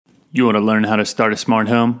You want to learn how to start a smart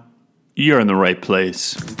home? You're in the right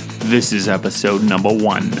place. This is episode number 1.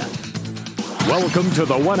 Welcome to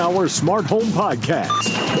the 1 Hour Smart Home Podcast,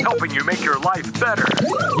 helping you make your life better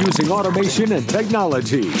using automation and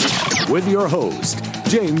technology, with your host,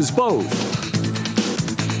 James Both.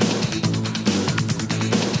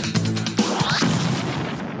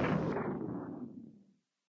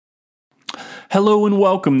 Hello and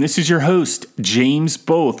welcome. This is your host, James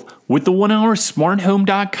Both, with the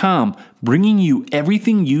 1HourSmartHome.com, bringing you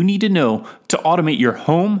everything you need to know to automate your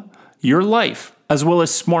home, your life, as well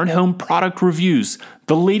as smart home product reviews,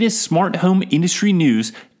 the latest smart home industry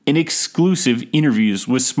news, and exclusive interviews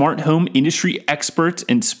with smart home industry experts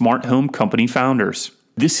and smart home company founders.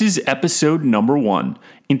 This is episode number 1,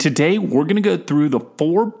 and today we're going to go through the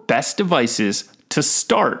 4 best devices to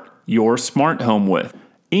start your smart home with,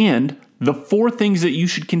 and the 4 things that you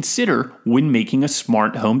should consider when making a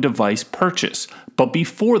smart home device purchase. But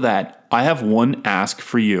before that, I have one ask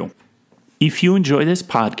for you. If you enjoy this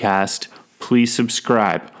podcast, please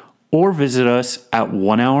subscribe or visit us at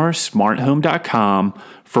 1HourSmartHome.com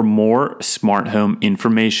for more smart home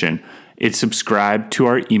information. It's subscribed to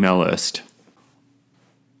our email list.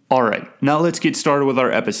 All right, now let's get started with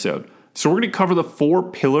our episode. So we're going to cover the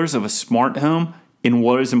 4 pillars of a smart home and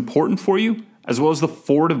what is important for you, as well as the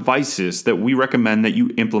 4 devices that we recommend that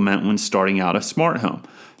you implement when starting out a smart home.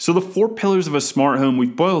 So the 4 pillars of a smart home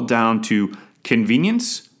we've boiled down to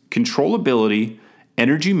convenience, controllability,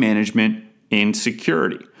 energy management, and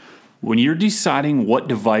security. When you're deciding what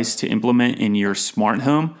device to implement in your smart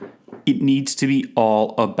home, it needs to be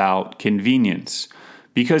all about convenience.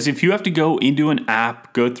 Because if you have to go into an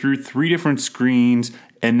app, go through 3 different screens,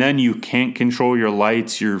 and then you can't control your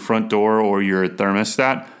lights, your front door, or your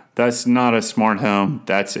thermostat, that's not a smart home.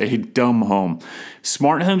 That's a dumb home.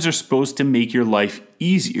 Smart homes are supposed to make your life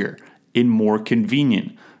easier and more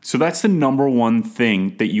convenient. So that's the number 1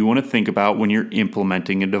 thing that you want to think about when you're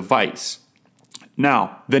implementing a device.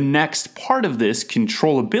 Now, the next part of this,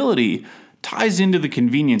 controllability, ties into the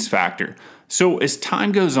convenience factor. So as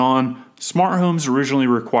time goes on, smart homes originally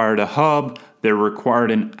required a hub, they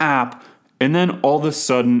required an app, and then all of a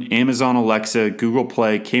sudden, Amazon Alexa, Google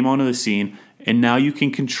Play came onto the scene, and now you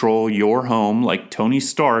can control your home like Tony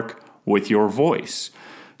Stark with your voice.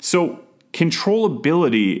 So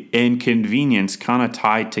controllability and convenience kind of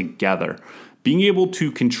tie together. Being able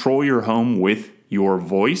to control your home with your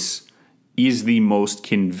voice is the most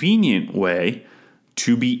convenient way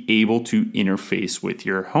to be able to interface with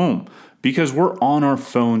your home, because we're on our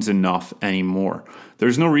phones enough anymore.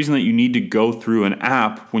 There's no reason that you need to go through an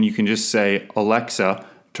app when you can just say, Alexa,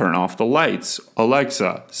 turn off the lights.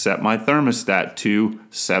 Alexa, set my thermostat to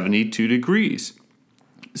 72 degrees.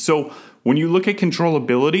 So when you look at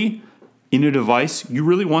controllability in a device, you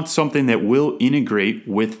really want something that will integrate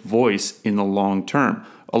with voice in the long term.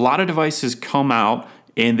 A lot of devices come out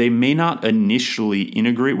and they may not initially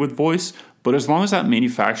integrate with voice, but as long as that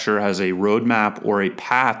manufacturer has a roadmap or a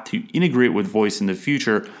path to integrate with voice in the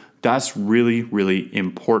future, that's really, really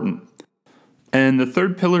important. And the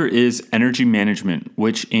 3rd pillar is energy management,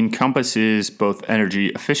 which encompasses both energy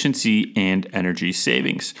efficiency and energy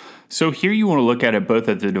savings. So here you want to look at it both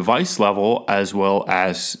at the device level as well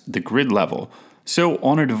as the grid level. So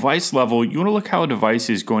on a device level, you want to look how a device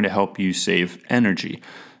is going to help you save energy.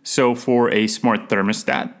 So for a smart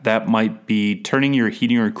thermostat, that might be turning your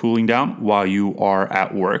heating or cooling down while you are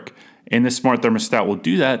at work. And the smart thermostat will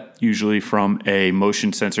do that usually from a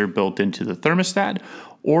motion sensor built into the thermostat,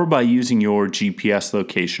 or by using your GPS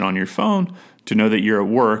location on your phone to know that you're at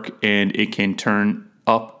work, and it can turn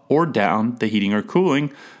up or down the heating or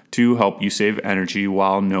cooling to help you save energy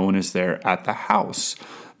while no one is there at the house.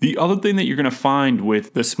 The other thing that you're going to find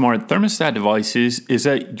with the smart thermostat devices is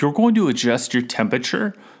that you're going to adjust your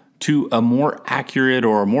temperature to a more accurate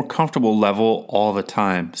or a more comfortable level all the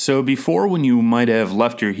time. So before, when you might have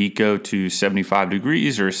left your heat go to 75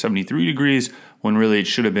 degrees or 73 degrees, when really it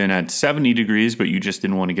should have been at 70 degrees, but you just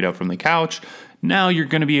didn't want to get up from the couch, now you're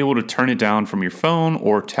going to be able to turn it down from your phone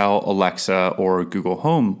or tell Alexa or Google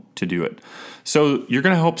Home to do it. So you're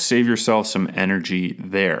going to help save yourself some energy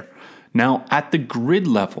there. Now, at the grid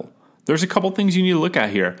level, there's a couple things you need to look at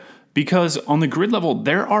here, because on the grid level,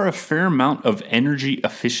 there are a fair amount of energy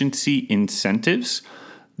efficiency incentives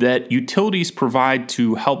that utilities provide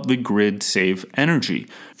to help the grid save energy.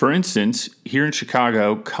 For instance, here in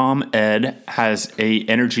Chicago, ComEd has a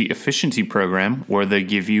energy efficiency program where they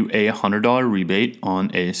give you a $100 rebate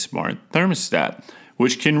on a smart thermostat,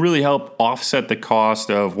 which can really help offset the cost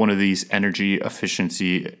of one of these energy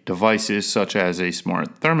efficiency devices, such as a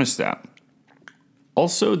smart thermostat.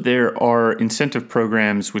 Also, there are incentive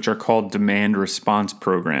programs which are called demand response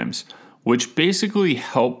programs, which basically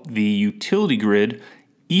help the utility grid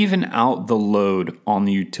even out the load on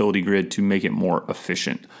the utility grid to make it more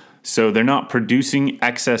efficient. So they're not producing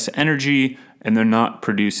excess energy and they're not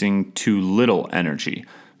producing too little energy.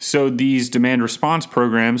 So these demand response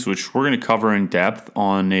programs, which we're going to cover in depth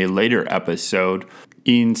on a later episode,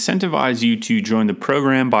 incentivize you to join the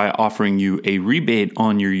program by offering you a rebate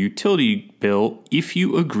on your utility bill if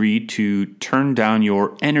you agree to turn down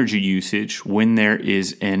your energy usage when there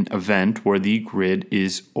is an event where the grid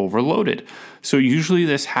is overloaded. So usually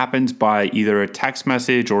this happens by either a text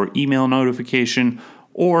message or email notification,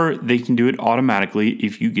 or they can do it automatically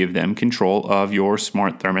if you give them control of your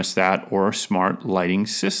smart thermostat or smart lighting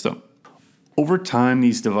system. Over time,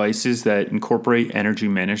 these devices that incorporate energy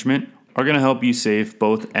management are going to help you save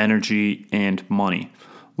both energy and money.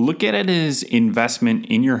 Look at it as investment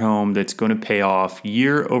in your home that's going to pay off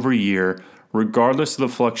year over year, regardless of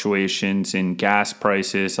the fluctuations in gas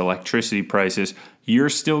prices, electricity prices. You're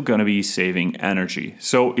still going to be saving energy.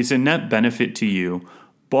 So it's a net benefit to you,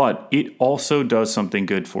 but it also does something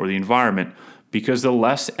good for the environment, because the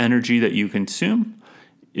less energy that you consume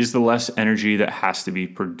is the less energy that has to be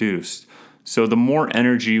produced. So the more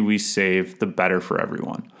energy we save, the better for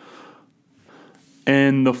everyone.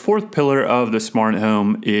 And the fourth pillar of the smart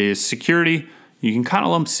home is security. You can kind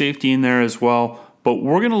of lump safety in there as well, but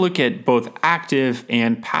we're going to look at both active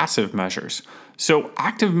and passive measures. So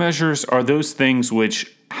active measures are those things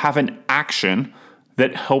which have an action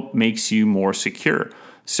that help makes you more secure.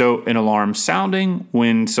 So an alarm sounding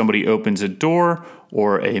when somebody opens a door,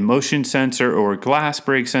 or a motion sensor or glass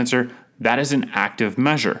break sensor, that is an active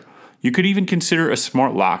measure. You could even consider a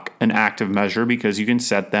smart lock an active measure because you can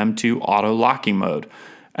set them to auto locking mode.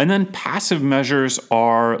 And then passive measures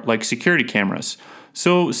are like security cameras.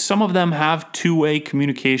 So some of them have two-way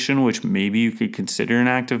communication, which maybe you could consider an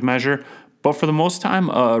active measure. But for the most time,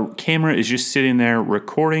 a camera is just sitting there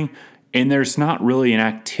recording, and there's not really an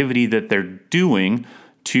activity that they're doing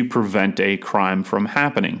to prevent a crime from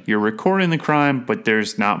happening. You're recording the crime, but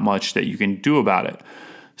there's not much that you can do about it.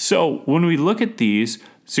 So when we look at these,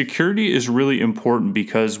 security is really important,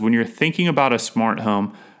 because when you're thinking about a smart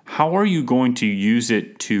home, how are you going to use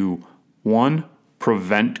it to, one,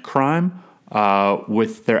 prevent crime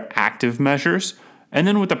with their active measures? And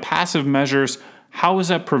then with the passive measures, how is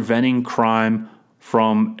that preventing crime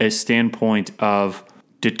from a standpoint of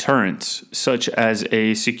deterrence, such as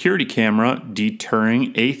a security camera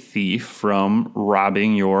deterring a thief from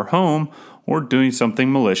robbing your home or doing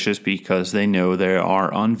something malicious because they know they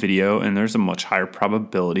are on video and there's a much higher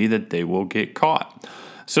probability that they will get caught.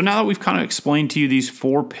 So now that we've kind of explained to you these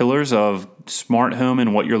four pillars of smart home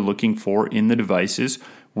and what you're looking for in the devices,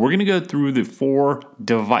 we're going to go through the four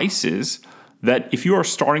devices that, if you are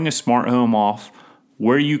starting a smart home off,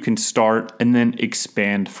 where you can start and then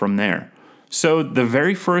expand from there. So the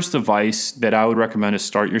very first device that I would recommend to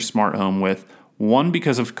start your smart home with, one,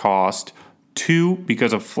 because of cost, two,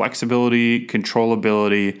 because of flexibility,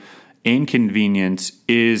 controllability, and convenience,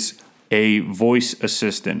 is a voice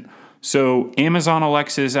assistant. So Amazon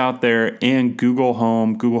Alexa is out there, and Google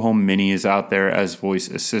Home Mini is out there as voice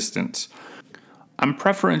assistants. I'm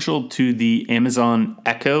preferential to the Amazon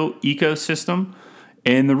Echo ecosystem,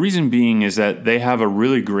 and the reason being is that they have a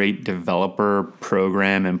really great developer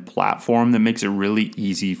program and platform that makes it really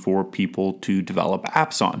easy for people to develop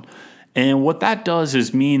apps on. And what that does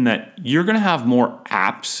is mean that you're going to have more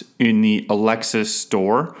apps in the Alexa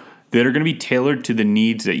store that are going to be tailored to the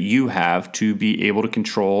needs that you have to be able to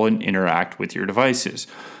control and interact with your devices.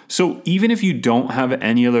 So even if you don't have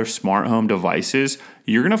any other smart home devices,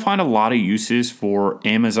 you're going to find a lot of uses for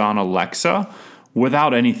Amazon Alexa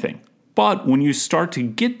without anything. But when you start to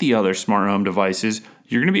get the other smart home devices,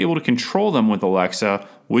 you're going to be able to control them with Alexa,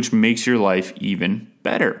 which makes your life even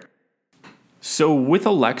better. So with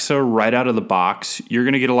Alexa right out of the box, you're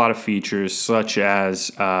going to get a lot of features such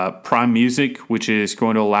as Prime Music, which is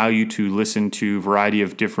going to allow you to listen to a variety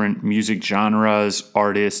of different music genres,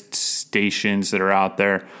 artists, stations that are out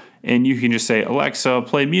there. And you can just say, Alexa,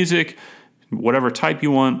 play music, whatever type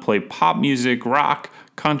you want, play pop music, rock,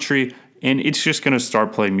 country, and it's just going to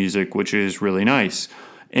start playing music, which is really nice.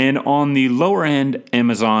 And on the lower end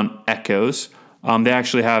Amazon Echoes, they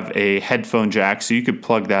actually have a headphone jack, so you could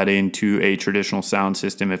plug that into a traditional sound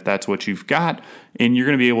system if that's what you've got, and you're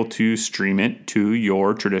going to be able to stream it to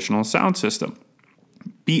your traditional sound system.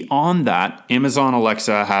 Beyond that, Amazon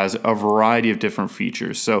Alexa has a variety of different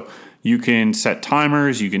features. So you can set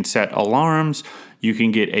timers, you can set alarms, you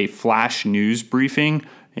can get a flash news briefing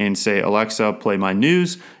and say, Alexa, play my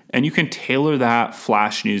news, And you can tailor that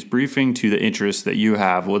flash news briefing to the interests that you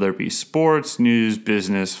have, whether it be sports, news,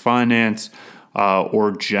 business, finance,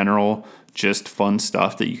 or general, just fun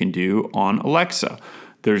stuff that you can do on Alexa.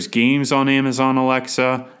 There's games on Amazon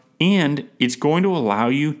Alexa, and it's going to allow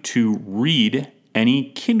you to read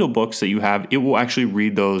any Kindle books that you have. It will actually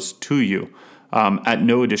read those to you at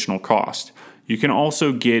no additional cost. You can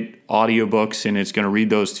also get audiobooks, and it's going to read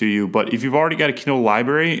those to you. But if you've already got a Kindle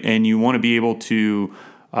library and you want to be able to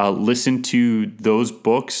listen to those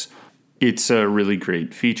books, it's a really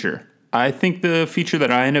great feature. I think the feature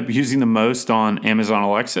that I end up using the most on Amazon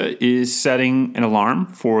Alexa is setting an alarm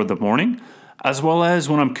for the morning, as well as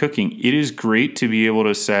when I'm cooking. It is great to be able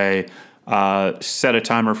to say, set a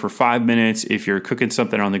timer for 5 minutes if you're cooking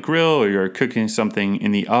something on the grill or you're cooking something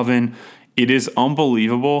in the oven. It is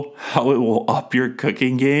unbelievable how it will up your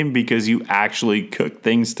cooking game because you actually cook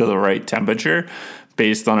things to the right temperature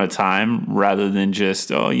based on a time rather than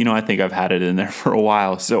just, I think I've had it in there for a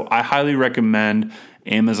while. So I highly recommend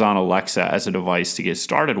Amazon Alexa as a device to get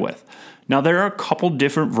started with. Now, there are a couple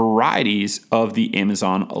different varieties of the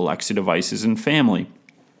Amazon Alexa devices and family.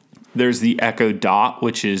 There's the Echo Dot,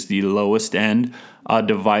 which is the lowest end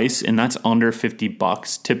device, and that's under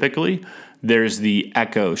 $50 typically. There's the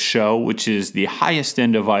Echo Show, which is the highest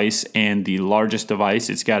end device and the largest device.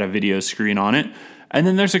 It's got a video screen on it. And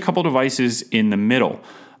then there's a couple devices in the middle.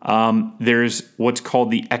 There's what's called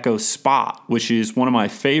the Echo Spot, which is one of my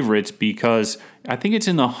favorites because I think it's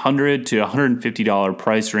in the $100 to $150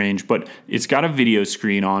 price range, but it's got a video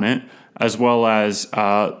screen on it, as well as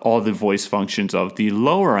all the voice functions of the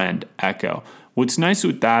lower end Echo. What's nice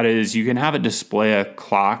with that is you can have it display a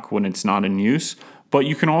clock when it's not in use, but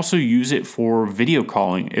you can also use it for video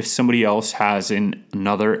calling if somebody else has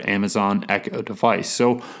another Amazon Echo device.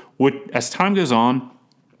 So as time goes on,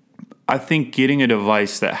 I think getting a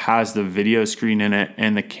device that has the video screen in it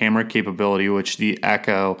and the camera capability, which the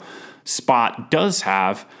Echo Spot does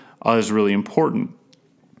have, is really important.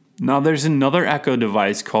 Now, there's another Echo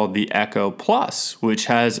device called the Echo Plus, which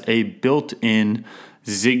has a built-in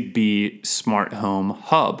Zigbee smart home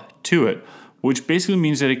hub to it, which basically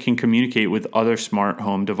means that it can communicate with other smart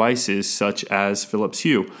home devices such as Philips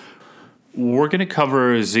Hue. We're going to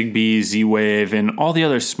cover Zigbee, Z-Wave, and all the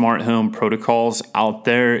other smart home protocols out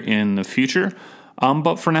there in the future.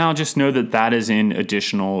 But for now, just know that that is an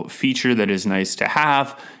additional feature that is nice to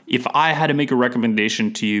have. If I had to make a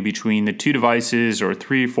recommendation to you between the 2 devices or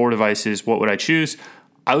 3 or 4 devices, what would I choose?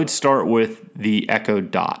 I would start with the Echo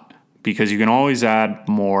Dot because you can always add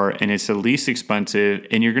more and it's the least expensive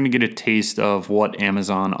and you're going to get a taste of what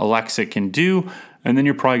Amazon Alexa can do, and then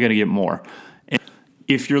you're probably going to get more.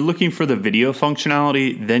 If you're looking for the video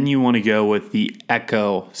functionality, then you want to go with the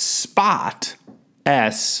Echo Spot,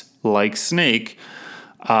 S like snake,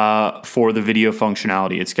 for the video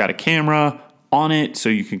functionality. It's got a camera on it so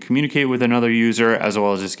you can communicate with another user, as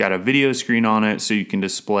well as it's got a video screen on it so you can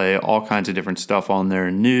display all kinds of different stuff on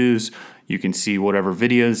there, news. You can see whatever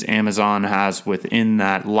videos Amazon has within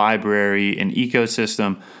that library and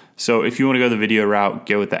ecosystem. So if you want to go the video route,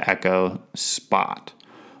 go with the Echo Spot.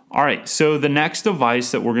 All right, so the next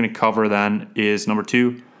device that we're going to cover then is number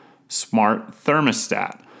 2, smart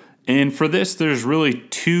thermostat. And for this, there's really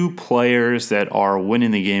 2 players that are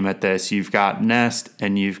winning the game at this. You've got Nest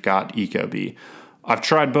and you've got Ecobee. I've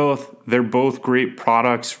tried both. They're both great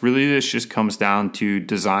products. Really, this just comes down to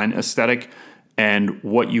design aesthetic and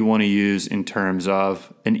what you want to use in terms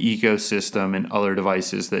of an ecosystem and other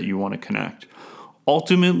devices that you want to connect.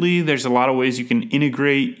 Ultimately, there's a lot of ways you can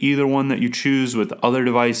integrate either one that you choose with other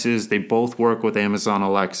devices. They both work with Amazon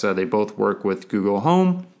Alexa. They both work with Google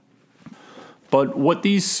Home. But what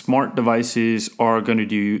these smart devices are going to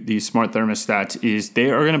do, these smart thermostats, is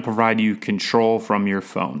they are going to provide you control from your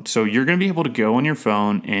phone. So you're going to be able to go on your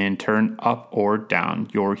phone and turn up or down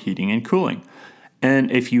your heating and cooling.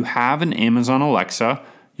 And if you have an Amazon Alexa,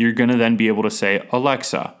 you're going to then be able to say,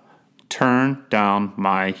 Alexa, turn down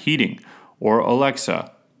my heating. Or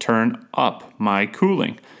Alexa, turn up my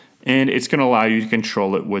cooling. And it's going to allow you to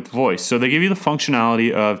control it with voice. So they give you the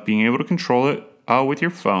functionality of being able to control it with your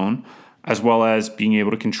phone, as well as being able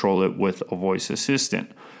to control it with a voice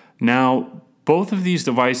assistant. Now, both of these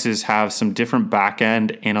devices have some different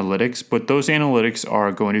back-end analytics, but those analytics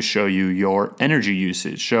are going to show you your energy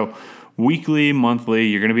usage. So weekly, monthly,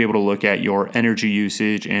 you're going to be able to look at your energy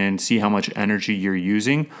usage and see how much energy you're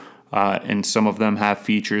using. And some of them have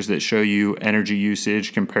features that show you energy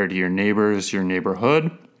usage compared to your neighbors, your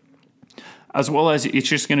neighborhood, as well as it's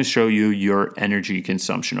just going to show you your energy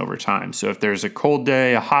consumption over time. So if there's a cold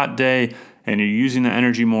day, a hot day, and you're using the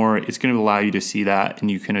energy more, it's going to allow you to see that and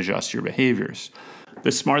you can adjust your behaviors.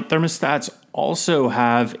 The smart thermostats also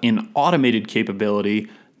have an automated capability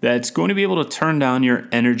that's going to be able to turn down your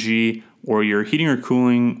energy or your heating or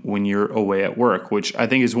cooling when you're away at work, which I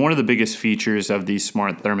think is one of the biggest features of these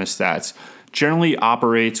smart thermostats. Generally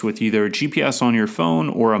operates with either GPS on your phone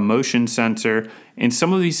or a motion sensor, and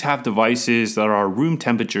some of these have devices that are room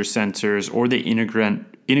temperature sensors, or they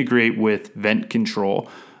integrate with vent control.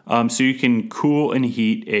 So you can cool and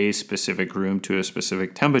heat a specific room to a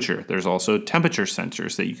specific temperature. There's also temperature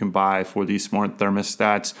sensors that you can buy for these smart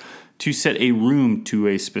thermostats to set a room to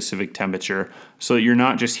a specific temperature so that you're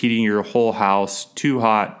not just heating your whole house too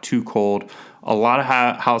hot, too cold. A lot of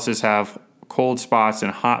houses have cold spots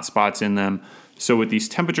and hot spots in them. So with these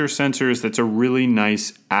temperature sensors, that's a really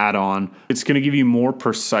nice add-on. It's going to give you more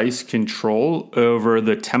precise control over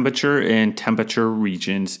the temperature and temperature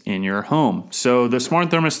regions in your home. So the smart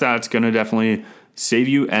thermostat's going to definitely save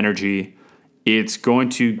you energy. It's going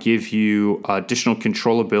to give you additional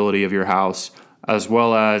controllability of your house, as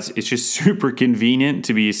well as it's just super convenient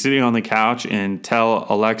to be sitting on the couch and tell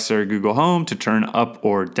Alexa or Google Home to turn up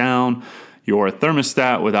or down your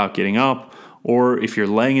thermostat without getting up. Or if you're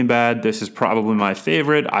laying in bed, this is probably my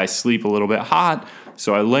favorite. I sleep a little bit hot,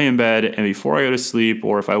 so I lay in bed, and before I go to sleep,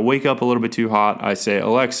 or if I wake up a little bit too hot, I say,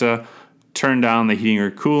 Alexa, turn down the heating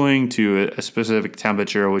or cooling to a specific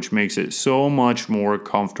temperature, which makes it so much more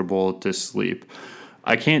comfortable to sleep.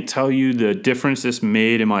 I can't tell you the difference this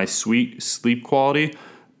made in my sleep quality,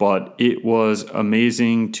 but it was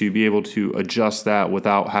amazing to be able to adjust that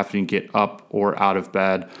without having to get up or out of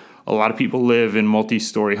bed. A lot of people live in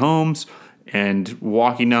multi-story homes, and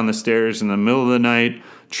walking down the stairs in the middle of the night,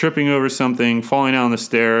 tripping over something, falling down the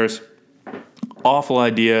stairs, awful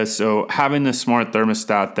idea. So having the smart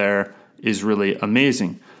thermostat there is really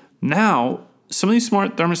amazing. Now, some of these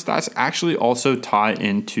smart thermostats actually also tie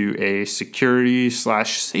into a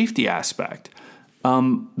security/safety aspect.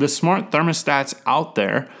 The smart thermostats out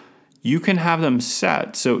there, you can have them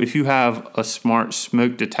set. So if you have a smart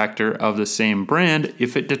smoke detector of the same brand,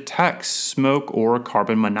 if it detects smoke or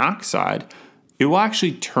carbon monoxide, it will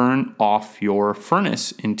actually turn off your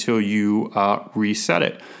furnace until you reset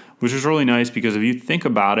it, which is really nice because if you think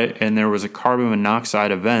about it and there was a carbon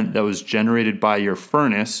monoxide event that was generated by your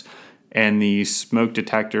furnace and the smoke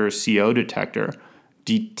detector, CO detector,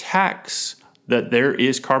 detects that there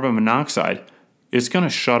is carbon monoxide, it's going to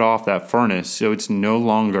shut off that furnace so it's no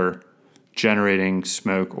longer generating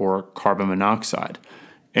smoke or carbon monoxide.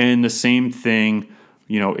 And the same thing,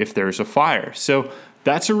 if there's a fire. So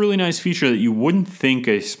that's a really nice feature that you wouldn't think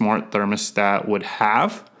a smart thermostat would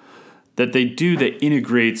have, that they do, that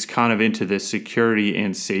integrates kind of into the security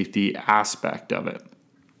and safety aspect of it.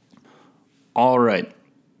 All right,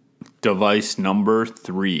 device number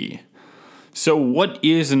 3. So what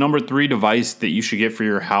is the number 3 device that you should get for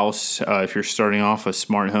your house if you're starting off a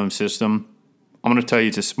smart home system? I'm going to tell you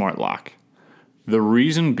it's a smart lock. The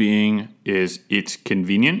reason being is it's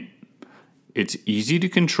convenient, it's easy to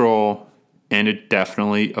control, and it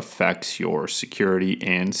definitely affects your security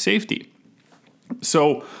and safety.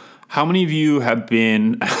 So how many of you have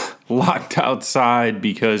been locked outside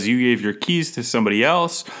because you gave your keys to somebody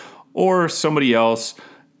else, or somebody else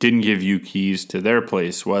didn't give you keys to their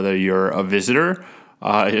place, whether you're a visitor,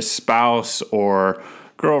 a spouse, or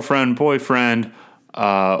girlfriend, boyfriend,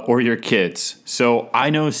 or your kids? So I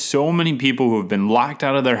know so many people who have been locked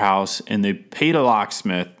out of their house and they paid a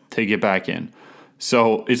locksmith to get back in.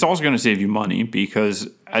 So it's also going to save you money because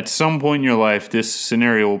at some point in your life, this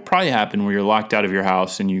scenario will probably happen where you're locked out of your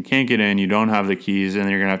house and you can't get in, you don't have the keys, and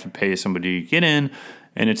you're going to have to pay somebody to get in,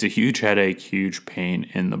 and it's a huge headache, huge pain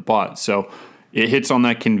in the butt. So it hits on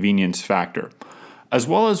that convenience factor. As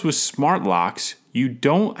well as with smart locks, you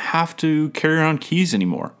don't have to carry around keys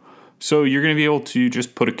anymore. So you're going to be able to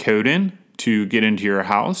just put a code in to get into your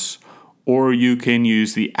house, or you can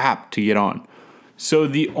use the app to get on. So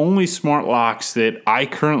the only smart locks that I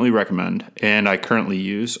currently recommend and I currently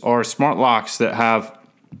use are smart locks that have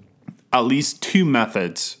at least 2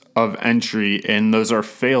 methods of entry, and those are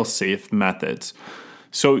fail-safe methods.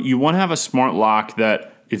 So you want to have a smart lock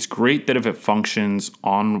that it's great that if it functions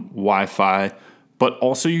on Wi-Fi, but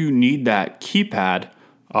also you need that keypad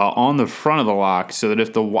on the front of the lock so that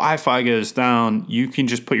if the Wi-Fi goes down, you can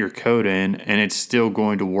just put your code in and it's still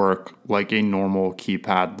going to work like a normal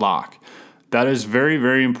keypad lock. That is very,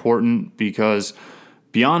 very important because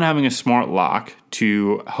beyond having a smart lock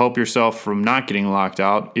to help yourself from not getting locked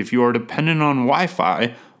out, if you are dependent on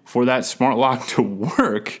Wi-Fi for that smart lock to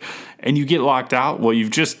work and you get locked out, well, you've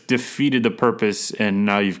just defeated the purpose and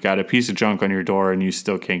now you've got a piece of junk on your door and you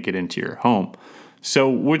still can't get into your home. So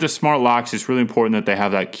with the smart locks, it's really important that they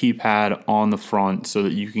have that keypad on the front so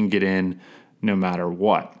that you can get in no matter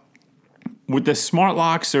what. With the smart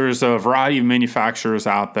locks, there's a variety of manufacturers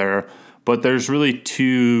out there, but there's really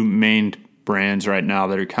two main brands right now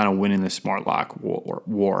that are kind of winning the smart lock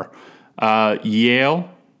war.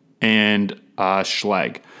 Yale and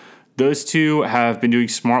Schlage. Those two have been doing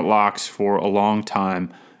smart locks for a long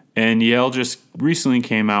time, and Yale just recently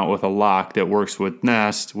came out with a lock that works with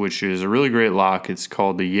Nest, which is a really great lock. It's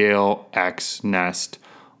called the Yale X Nest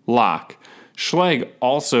lock. Schlage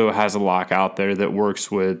also has a lock out there that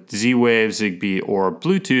works with Z-Wave, Zigbee, or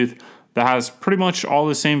Bluetooth that has pretty much all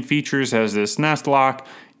the same features as this Nest lock.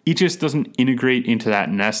 It just doesn't integrate into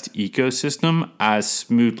that Nest ecosystem as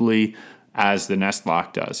smoothly as the Nest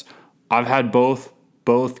lock does. I've had both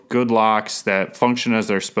good locks that function as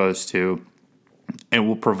they're supposed to and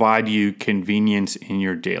will provide you convenience in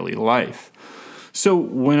your daily life. So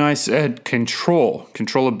when I said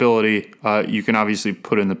controllability, you can obviously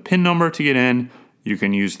put in the PIN number to get in. You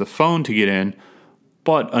can use the phone to get in.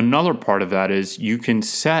 But another part of that is you can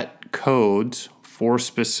set codes for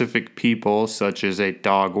specific people, such as a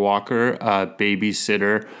dog walker, a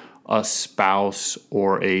babysitter, a spouse,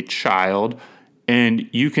 or a child. And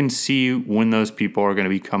you can see when those people are going to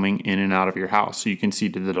be coming in and out of your house. So you can see,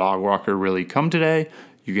 did the dog walker really come today?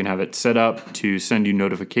 You can have it set up to send you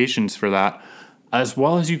notifications for that, as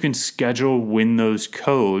well as you can schedule when those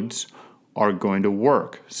codes are going to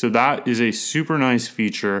work. So that is a super nice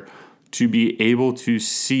feature to be able to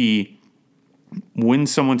see when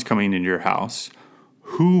someone's coming into your house,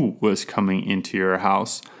 who was coming into your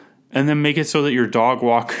house, and then make it so that your dog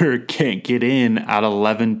walker can't get in at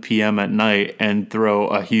 11 p.m. at night and throw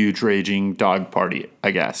a huge raging dog party,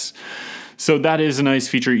 I guess. So that is a nice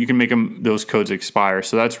feature. You can make those codes expire.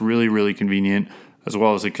 So that's really, really convenient, as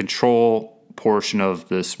well as the control portion of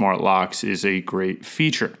the smart locks is a great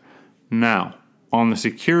feature. Now, on the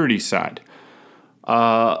security side,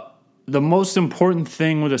 the most important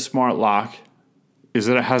thing with a smart lock is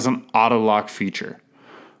that it has an auto lock feature.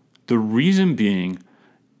 The reason being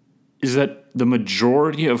is that the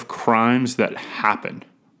majority of crimes that happen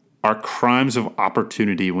are crimes of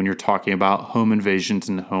opportunity when you're talking about home invasions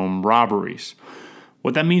and home robberies.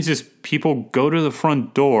 What that means is people go to the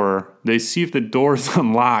front door, they see if the door is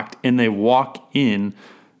unlocked, and they walk in,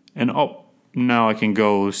 and now I can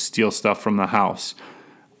go steal stuff from the house.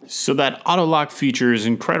 So that auto lock feature is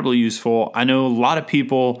incredibly useful. I know a lot of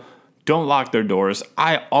people don't lock their doors.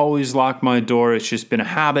 I always lock my door. It's just been a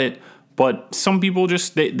habit. But some people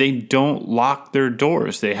just, they don't lock their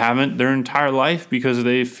doors. They haven't their entire life because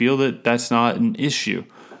they feel that that's not an issue.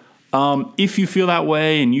 If you feel that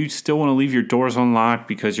way and you still want to leave your doors unlocked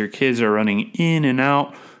because your kids are running in and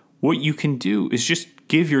out, what you can do is just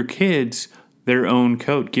give your kids their own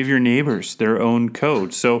code. Give your neighbors their own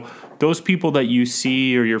code. So those people that you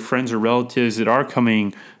see or your friends or relatives that are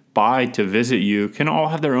coming by to visit you can all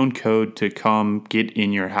have their own code to come get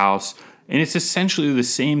in your house. And it's essentially the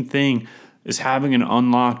same thing as having an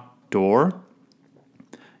unlocked door.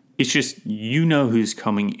 It's just you know who's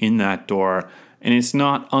coming in that door, and it's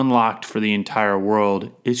not unlocked for the entire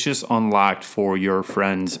world. It's just unlocked for your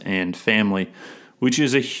friends and family, which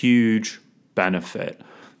is a huge benefit.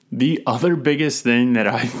 The other biggest thing that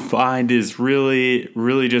I find is really,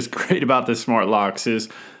 really just great about the smart locks is,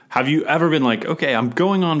 have you ever been like, okay, I'm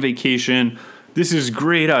going on vacation. This is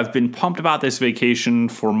great. I've been pumped about this vacation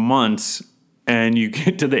for months. And you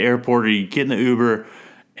get to the airport or you get in the Uber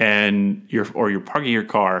and you're parking your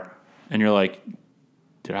car and you're like,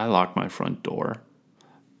 did I lock my front door?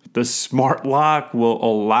 The smart lock will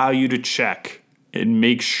allow you to check and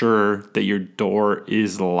make sure that your door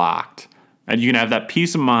is locked. And you can have that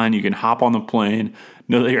peace of mind. You can hop on the plane,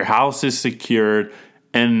 know that your house is secured.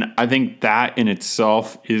 And I think that in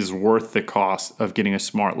itself is worth the cost of getting a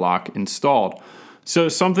smart lock installed. So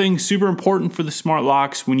something super important for the smart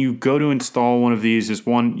locks when you go to install one of these is,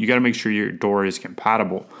 one, you got to make sure your door is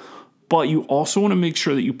compatible. But you also want to make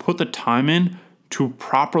sure that you put the time in to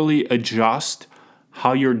properly adjust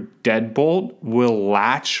how your deadbolt will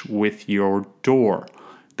latch with your door.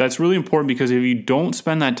 That's really important because if you don't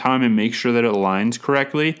spend that time and make sure that it aligns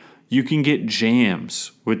correctly, you can get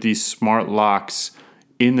jams with these smart locks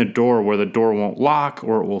in the door where the door won't lock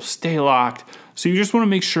or it will stay locked. So you just want to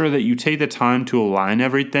make sure that you take the time to align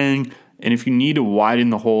everything. And if you need to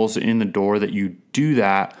widen the holes in the door, that you do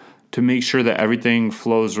that to make sure that everything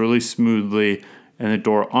flows really smoothly and the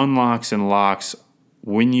door unlocks and locks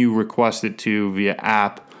when you request it to via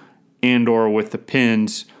app and or with the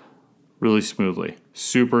pins really smoothly.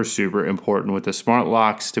 Super, super important with the smart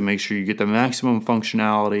locks to make sure you get the maximum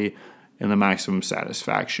functionality and the maximum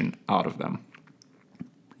satisfaction out of them.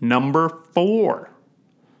 Number 4,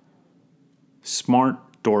 smart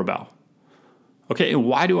doorbell. Okay,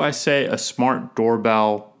 why do I say a smart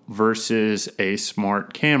doorbell versus a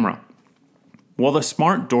smart camera? Well, the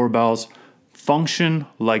smart doorbells function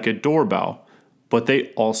like a doorbell, but they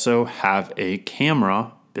also have a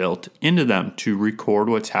camera built into them to record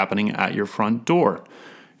what's happening at your front door.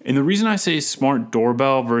 And the reason I say smart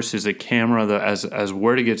doorbell versus a camera as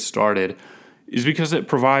where to get started is because it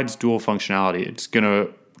provides dual functionality. It's going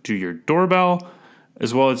to do your doorbell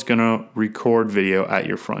as well as it's going to record video at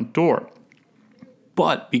your front door.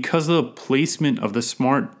 But because of the placement of the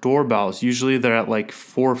smart doorbells, usually they're at like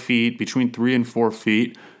 4 feet, between 3 and 4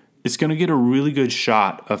 feet, it's going to get a really good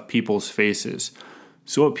shot of people's faces.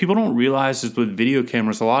 So what people don't realize is with video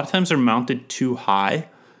cameras, a lot of times they're mounted too high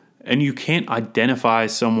and you can't identify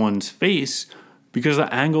someone's face because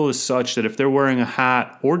the angle is such that if they're wearing a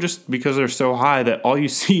hat or just because they're so high that all you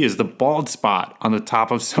see is the bald spot on the top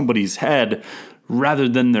of somebody's head rather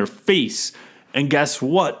than their face. And guess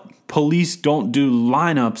what? Police don't do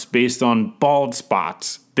lineups based on bald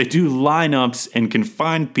spots. They do lineups and can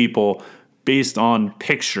find people based on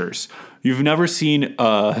pictures. You've never seen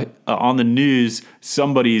on the news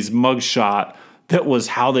somebody's mugshot that was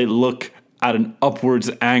how they look at an upwards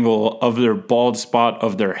angle of their bald spot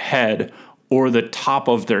of their head or the top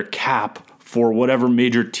of their cap for whatever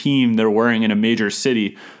major team they're wearing in a major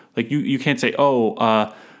city. Like you can't say,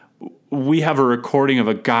 we have a recording of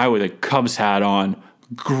a guy with a Cubs hat on.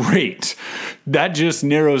 Great. That just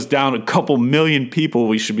narrows down a couple million people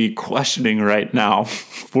we should be questioning right now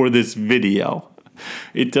for this video.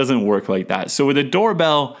 It doesn't work like that. So with a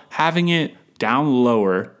doorbell, having it down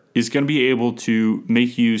lower is going to be able to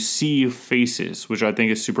make you see faces, which I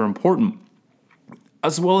think is super important.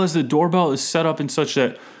 As well as the doorbell is set up in such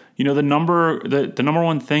that, the number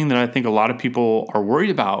one thing that I think a lot of people are worried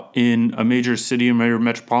about in a major city, a major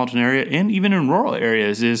metropolitan area, and even in rural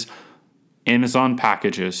areas is Amazon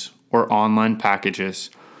packages or online packages.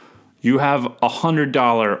 You have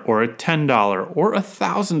 $100 or a $10 or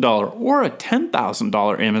 $1,000 or a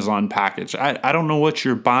 $10,000 Amazon package. I don't know what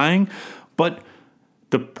you're buying, but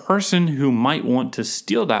the person who might want to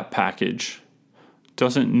steal that package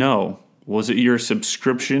doesn't know. Was it your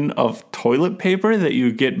subscription of toilet paper that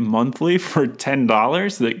you get monthly for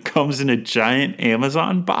 $10 that comes in a giant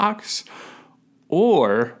Amazon box?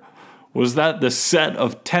 Or was that the set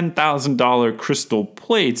of $10,000 crystal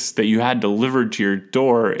plates that you had delivered to your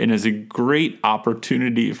door and is a great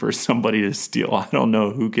opportunity for somebody to steal? I don't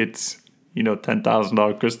know who gets,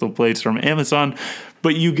 $10,000 crystal plates from Amazon,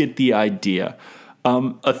 but you get the idea.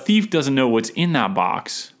 A thief doesn't know what's in that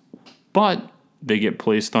box, but they get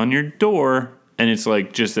placed on your door and it's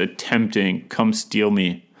like just a tempting, come steal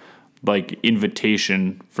me, like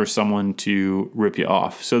invitation for someone to rip you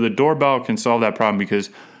off. So the doorbell can solve that problem because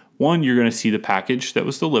one, you're going to see the package that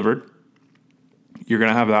was delivered. You're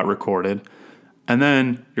going to have that recorded. And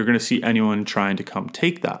then you're going to see anyone trying to come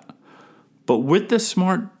take that. But with the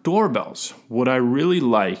smart doorbells, what I really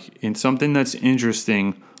like and something that's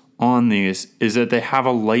interesting on these is that they have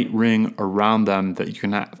a light ring around them that you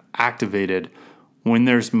can have activated when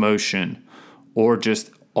there's motion or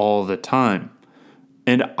just all the time.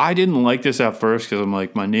 And I didn't like this at first because I'm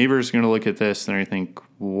like, my neighbor's going to look at this and I think,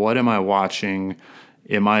 what am I watching?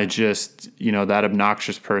 Am I just, that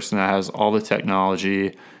obnoxious person that has all the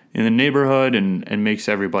technology in the neighborhood and makes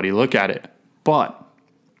everybody look at it? But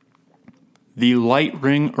the light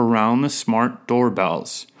ring around the smart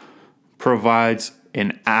doorbells provides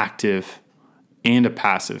an active and a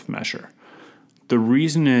passive measure. The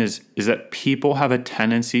reason is that people have a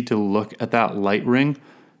tendency to look at that light ring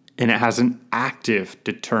and it has an active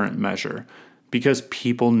deterrent measure because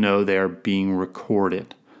people know they're being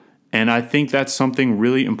recorded. And I think that's something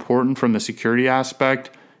really important from the security aspect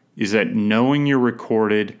is that knowing you're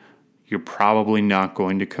recorded, you're probably not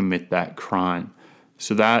going to commit that crime.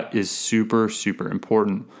 So that is super, super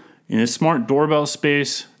important. In the smart doorbell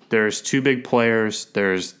space, there's two big players.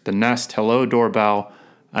 There's the Nest Hello doorbell,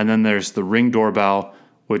 and then there's the Ring doorbell,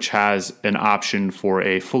 which has an option for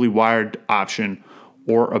a fully wired option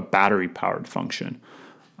or a battery-powered function.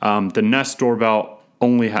 The Nest doorbell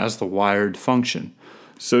only has the wired function.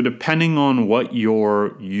 So depending on what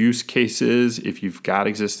your use case is, if you've got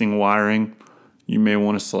existing wiring, you may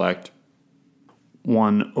want to select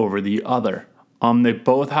one over the other. They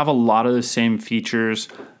both have a lot of the same features.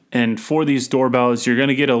 And for these doorbells, you're going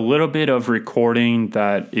to get a little bit of recording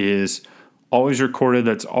that is always recorded.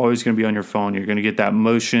 That's always going to be on your phone. You're going to get that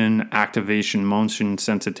motion activation, motion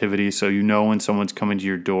sensitivity. So you know when someone's coming to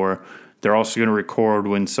your door. They're also going to record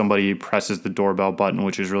when somebody presses the doorbell button,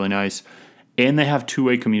 which is really nice. And they have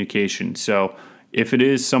two-way communication. So if it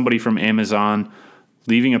is somebody from Amazon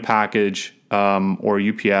leaving a package, or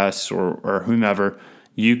UPS or whomever,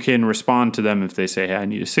 you can respond to them if they say, hey, I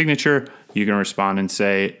need a signature. You can respond and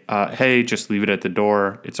say, hey, just leave it at the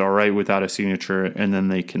door. It's all right without a signature, and then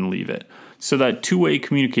they can leave it. So that two-way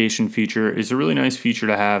communication feature is a really nice feature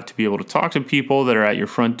to have, to be able to talk to people that are at your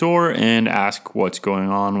front door and ask what's going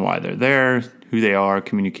on, why they're there, who they are,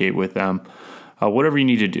 communicate with them, whatever you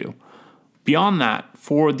need to do. Beyond that,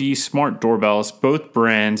 for the smart doorbells, both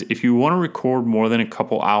brands, if you want to record more than a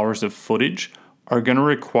couple hours of footage, are going to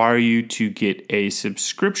require you to get a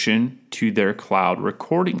subscription to their cloud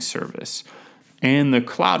recording service. And the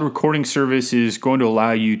cloud recording service is going to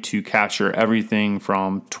allow you to capture everything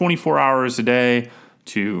from 24 hours a day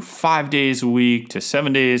to 5 days a week to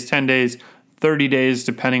 7 days, 10 days, 30 days,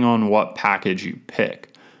 depending on what package you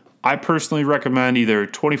pick. I personally recommend either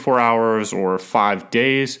 24 hours or 5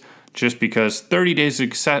 days, just because 30 days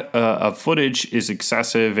of footage is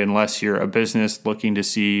excessive unless you're a business looking to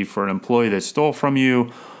see for an employee that stole from you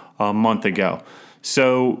a month ago.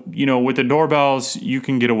 So, with the doorbells, you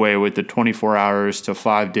can get away with the 24 hours to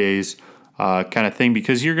 5 days kind of thing,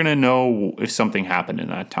 because you're going to know if something happened in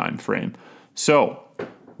that time frame. So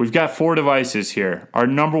we've got 4 devices here. Our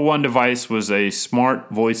number 1 device was a smart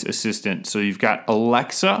voice assistant. So you've got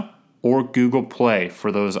Alexa or Google Play for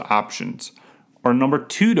those options. Our number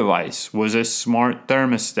 2 device was a smart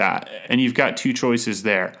thermostat, and you've got 2 choices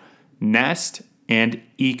there, Nest and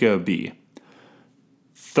Ecobee.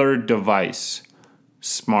 3rd device,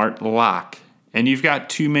 smart lock, and you've got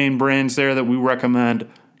 2 main brands there that we recommend,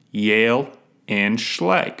 Yale and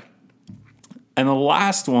Schlage. And the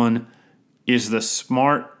last one is the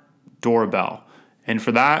smart doorbell, and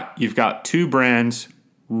for that, you've got 2 brands,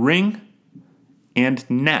 Ring and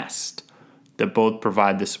Nest, that both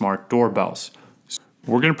provide the smart doorbells.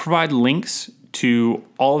 We're going to provide links to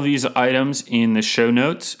all of these items in the show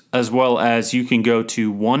notes, as well as you can go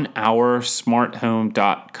to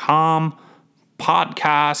onehoursmarthome.com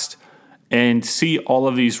podcast and see all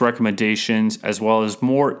of these recommendations, as well as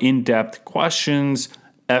more in-depth questions,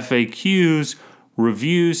 FAQs,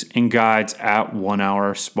 reviews, and guides at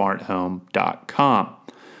onehoursmarthome.com.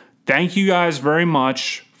 Thank you guys very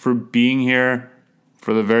much for being here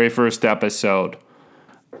for the very first episode.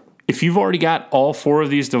 If you've already got all 4 of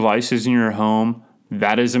these devices in your home,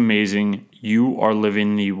 that is amazing. You are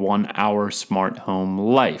living the 1 hour smart home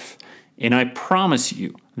life. And I promise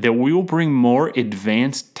you that we will bring more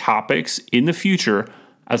advanced topics in the future,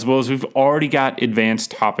 as well as we've already got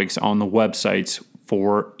advanced topics on the websites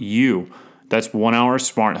for you. That's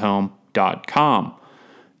onehoursmarthome.com.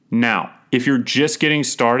 Now, if you're just getting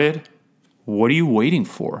started, what are you waiting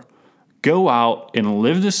for? Go out and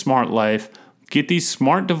live the smart life. Get these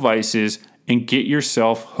smart devices and get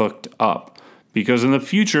yourself hooked up, because in the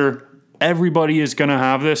future, everybody is going to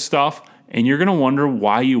have this stuff, and you're going to wonder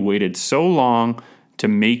why you waited so long to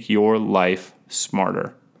make your life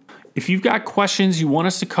smarter. If you've got questions you want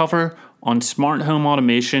us to cover on smart home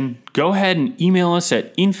automation, go ahead and email us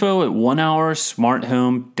at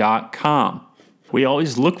info@onehoursmarthome.com. We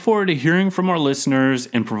always look forward to hearing from our listeners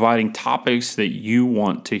and providing topics that you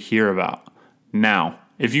want to hear about. Now,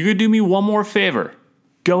 if you could do me one more favor,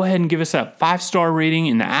 go ahead and give us that 5-star rating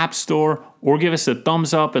in the App Store, or give us a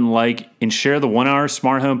thumbs up and like, and share the 1 Hour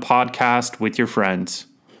Smart Home podcast with your friends.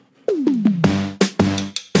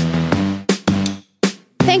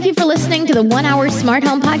 Thank you for listening to the 1 Hour Smart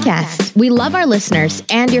Home Podcast. We love our listeners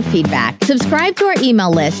and your feedback. Subscribe to our email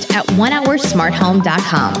list at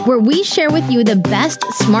onehoursmarthome.com, where we share with you the best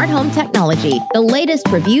smart home technology, the latest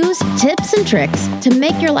reviews, tips, and tricks to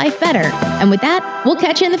make your life better. And with that, we'll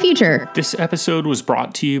catch you in the future. This episode was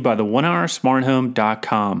brought to you by the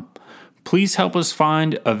onehoursmarthome.com. Please help us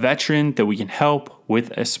find a veteran that we can help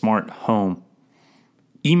with a smart home.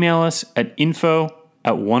 Email us at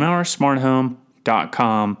info@onehoursmarthome.com.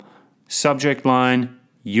 Subject line,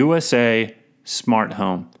 USA Smart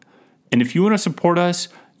Home. And if you want to support us,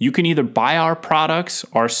 you can either buy our products,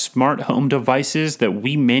 our smart home devices that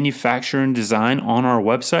we manufacture and design on our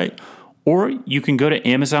website, or you can go to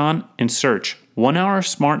Amazon and search 1 Hour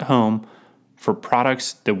Smart Home for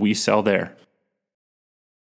products that we sell there.